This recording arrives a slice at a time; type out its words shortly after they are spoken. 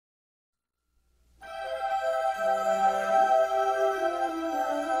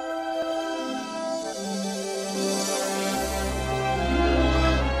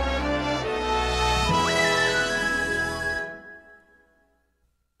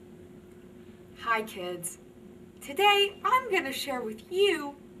Hi kids. Today I'm going to share with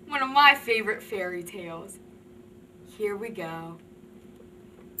you one of my favorite fairy tales. Here we go.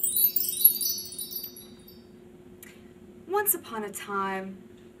 Once upon a time,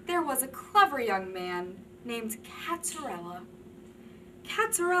 there was a clever young man named Katzerella.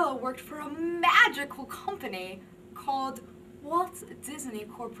 Katzerella worked for a magical company called Walt Disney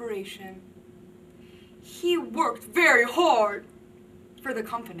Corporation. He worked very hard for the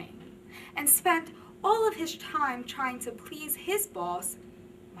company and spent all of his time trying to please his boss,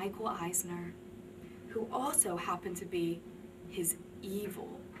 Michael Eisner, who also happened to be his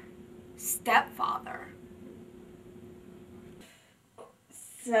evil stepfather.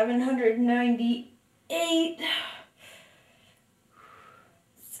 798,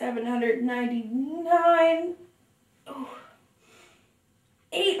 799,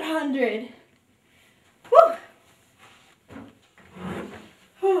 800. Whew.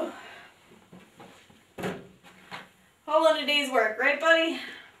 Whew. All in a day's work, right, buddy?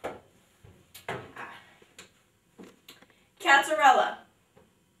 Katzerella.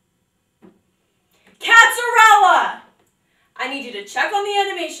 Katzerella! I need you to check on the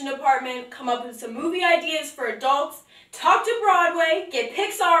animation department, come up with some movie ideas for adults, talk to Broadway, get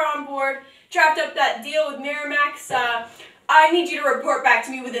Pixar on board, draft up that deal with Miramax. I need you to report back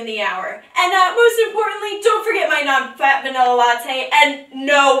to me within the hour. And most importantly, don't forget my non-fat vanilla latte and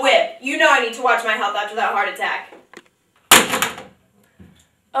no whip. You know I need to watch my health after that heart attack.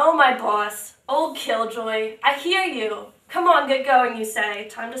 Oh, my boss. Old Killjoy. I hear you. Come on, get going, you say.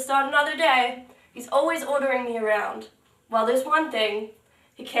 Time to start another day. He's always ordering me around. Well, there's one thing.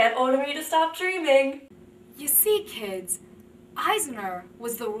 He can't order me to stop dreaming. You see, kids, Eisner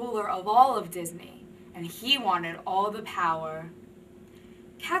was the ruler of all of Disney, and he wanted all the power.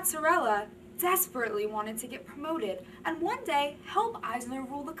 Katzerella desperately wanted to get promoted and one day help Eisner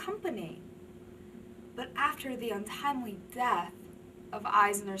rule the company. But after the untimely death of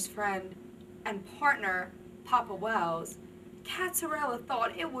Eisner's friend and partner, Papa Wells, Katzerella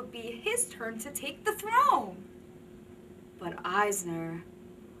thought it would be his turn to take the throne. But Eisner,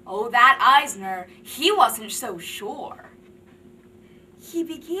 oh that Eisner, he wasn't so sure. He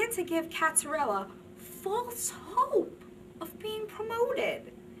began to give Katzerella false hope of being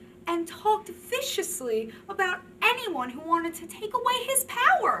promoted and talked viciously about anyone who wanted to take away his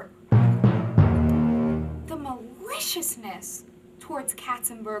power. The maliciousness towards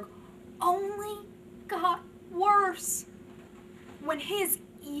Katzenberg only got worse when his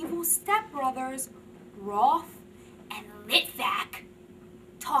evil stepbrothers, Roth and Litvak,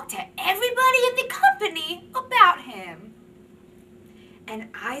 talked to everybody in the company about him. And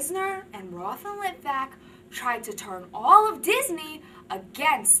Eisner and Roth and Litvak tried to turn all of Disney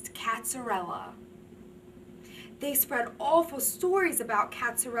against Katzerella. They spread awful stories about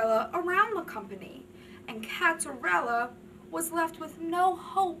Katzerella around the company, and Katzerella was left with no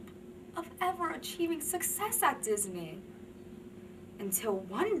hope of ever achieving success at Disney. Until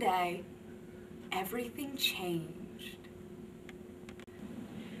one day, everything changed.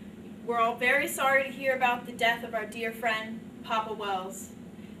 We're all very sorry to hear about the death of our dear friend, Papa Wells.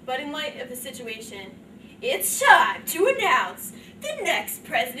 But in light of the situation, it's time to announce the next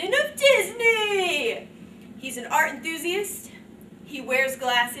president of Disney! He's an art enthusiast. He wears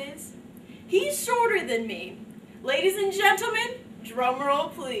glasses. He's shorter than me. Ladies and gentlemen, drum roll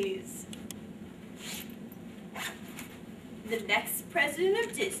please. The next president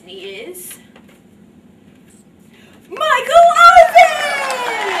of Disney is Michael Eisner!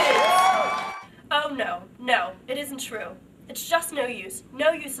 Oh, no, it isn't true. It's just no use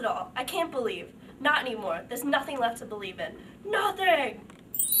at all. I can't believe. Not anymore. There's nothing left to believe in. Nothing!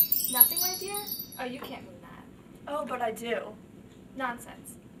 Nothing, my dear? Oh, you can't mean that. Oh, but I do.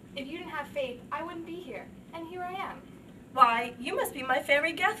 Nonsense. If you didn't have faith, I wouldn't be here. And here I am. Why, you must be my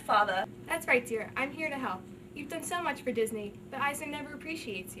fairy godfather. That's right, dear. I'm here to help. You've done so much for Disney, but Eisner never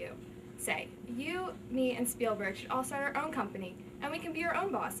appreciates you. Say, you, me, and Spielberg should all start our own company, and we can be our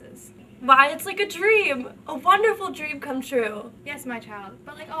own bosses. Why, it's like a dream. A wonderful dream come true. Yes, my child,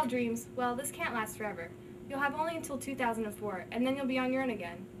 but like all dreams, well, this can't last forever. You'll have only until 2004, and then you'll be on your own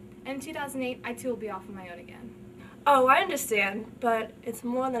again. And in 2008, I too will be off on my own again. Oh, I understand, but it's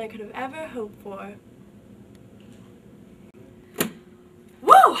more than I could have ever hoped for.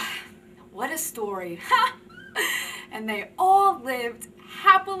 Woo! What a story. And they all lived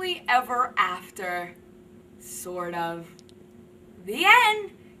happily ever after. Sort of. The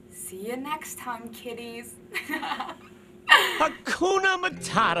end. See you next time, kiddies. Hakuna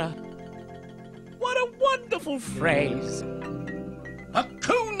Matata. What a wonderful phrase.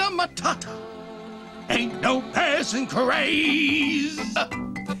 Hakuna Matata. Ain't no passing craze.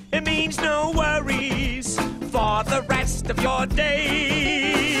 It means no worries. rest of your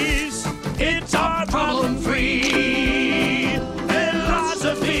days. It's our problem-free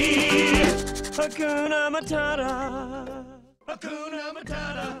philosophy. Hakuna Matata. Hakuna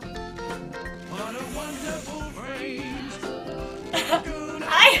Matata. What a wonderful phrase.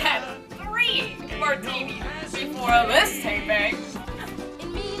 I had 3 martinis before this taping.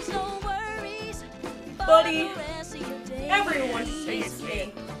 Buddy, everyone hates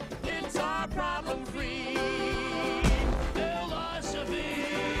me. It's our problem-free philosophy.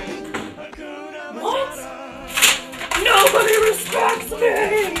 Hakuna What? Matata. Nobody respects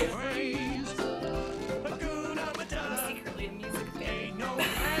me!